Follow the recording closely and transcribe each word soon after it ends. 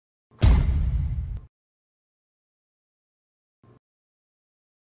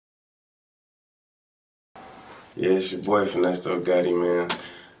Yeah, it's your boy Finessto Gotti, man.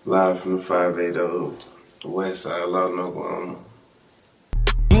 Live from the 580 West Side, Lawton, Oklahoma.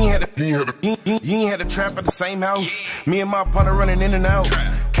 You ain't had a trap at the same house. Me and my partner running in and out.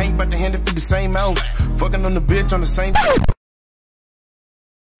 Can't but the hand to feed the same out. Fucking on the bitch on the same.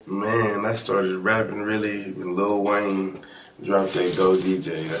 Man, I started rapping really when Lil Wayne dropped that Go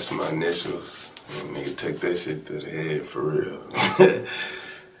DJ. That's my initials. And nigga took that shit to the head for real.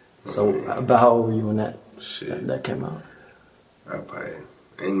 So about how old were you when that came out? I probably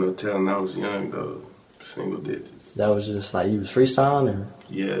ain't no telling. I was young though, single digits. That was just like you was freestyling, or?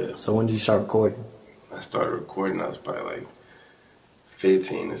 Yeah. So when did you start recording? I started recording. I was probably like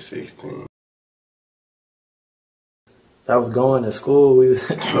 15 or 16. That was going to school. We was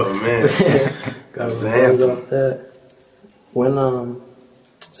Oh man, got hands off that. When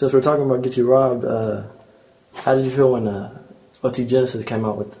since we're talking about Get You Robbed, how did you feel when OT Genesis came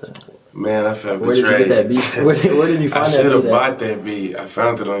out with the? Man, I felt Where betrayed. did you get that beat? Where did you find that beat? I should have bought that beat. I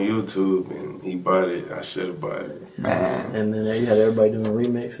found it on YouTube and he bought it. I should have bought it. Man. And then you had everybody doing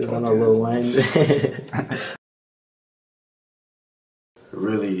remixes. I know Lil Wayne.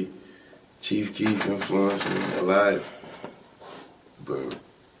 Really, Chief Keef influenced me a lot. But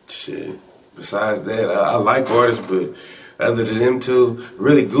shit, besides that, I like artists, but other than them two,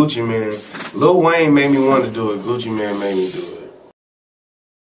 really Gucci Mane. Lil Wayne made me want to do it. Gucci Mane made me do it.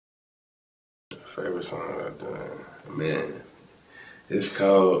 Favorite song I've done, man. It's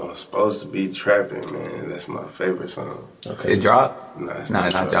called I'm Supposed to Be Trappin', man. That's my favorite song. Okay. It dropped? No, it's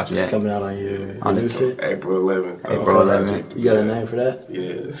not dropped yet. It's coming out on your new shit? April 11th. April 11th. You got a name for that?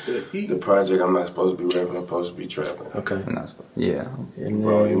 Yeah. The project, I'm not supposed to be rapping, I'm supposed to be trapping. Okay. Yeah. And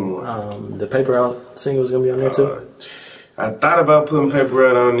then the Paper Out single's gonna be on there too? I thought about putting Paper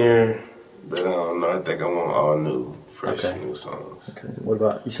Out on there, but I don't know. I think I want all new, fresh new songs. Okay. What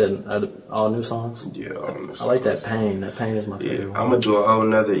about, you said all new songs? Yeah, all new songs. I like that Pain. That Pain is my favorite one. I'm gonna do a whole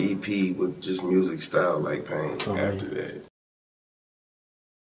nother EP with just music style like Pain after that.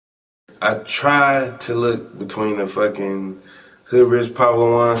 I try to look between the fucking Hood Rich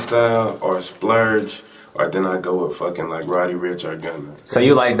Pablo Juan style or Splurge, or then I go with fucking like Roddy Ricch or Gunna. So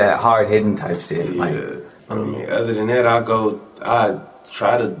you like that hard hitting type shit? Yeah. Like, I mean, other than that, I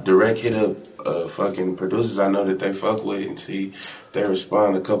try to direct hit up fucking producers I know that they fuck with and see if they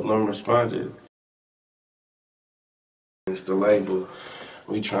respond. A couple of them responded. It's the label.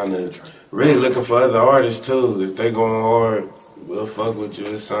 We trying to really looking for other artists too. If they going hard, we'll fuck with you,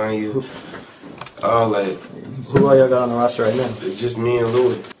 we'll sign you. All that. Who all y'all got on the roster right now? It's just me and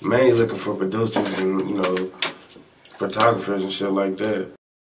Louis. Mainly looking for producers and, you know, photographers and shit like that.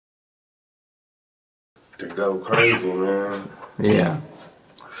 They go crazy, man. Yeah.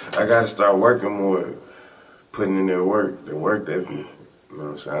 I gotta start working more, putting in their work. The work that, you know what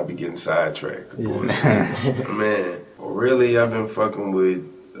I'm saying? I be getting sidetracked. Man, really, I've been fucking with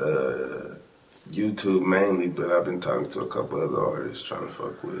YouTube mainly, but I've been talking to a couple other artists trying to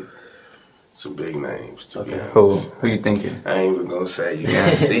fuck with some big names. To be honest. Who you thinking? I ain't even gonna say. You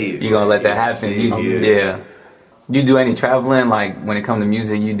gotta see it. You gonna let that happen? Yeah. You do any traveling? Like when it comes to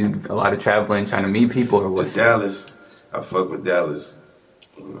music, you do a lot of traveling, trying to meet people, or what? Dallas, I fuck with Dallas.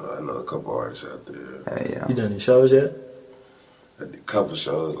 You know, I know a couple artists out there. Yeah. You done any shows yet? I did a couple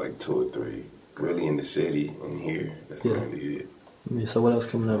shows, like 2 or 3. Really in the city and here. That's really it. Yeah, so what else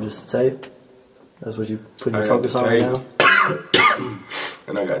coming up? Just the tape? That's what you putting your focus on right now?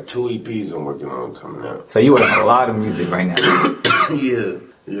 And I got 2 EPs I'm working on coming out. So you working on a lot of music right now?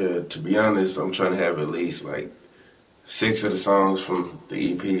 Yeah. To be honest, I'm trying to have at least like 6 of the songs from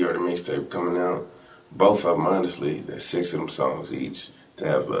the EP or the mixtape coming out. Both of them, honestly, that's 6 of them songs each to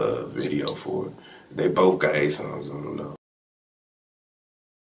have a video for. They both got 8 songs on them though.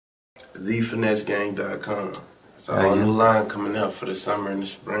 TheFinesseGang.com. It's a whole new line coming out for the summer and the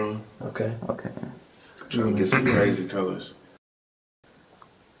spring. Okay. Trying to get some crazy colors.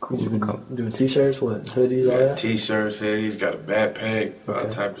 You been doing t-shirts, what, hoodies, all that? T-shirts, hoodies, got a backpack, all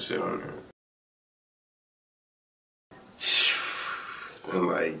type of shit on there. And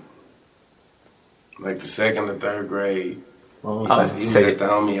like the 2nd or 3rd grade, he was at the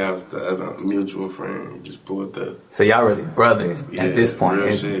homie house, the other mutual friend, he just pulled up. So y'all really brothers at this point.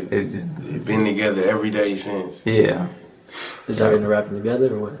 Real shit. It's just been together every day since. Yeah. Did y'all get into rapping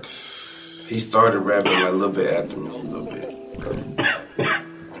together or what? He started rapping like a little bit after me, a little bit.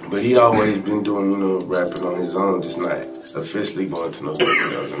 But he always been doing, you know, rapping on his own, just not officially going to no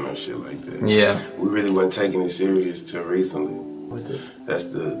studios and no shit like that. Yeah. We really wasn't taking it serious till recently. That's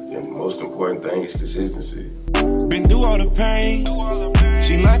the most important thing is consistency. Been through all the pain.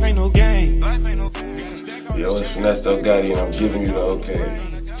 See, life ain't no game. Yo, it's Finessto Gotti and I'm giving you the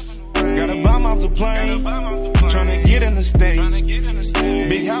okay. Gotta bomb off the plane. Tryna get in the States.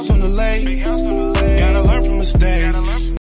 Big house on the lake. Gotta learn from mistakes.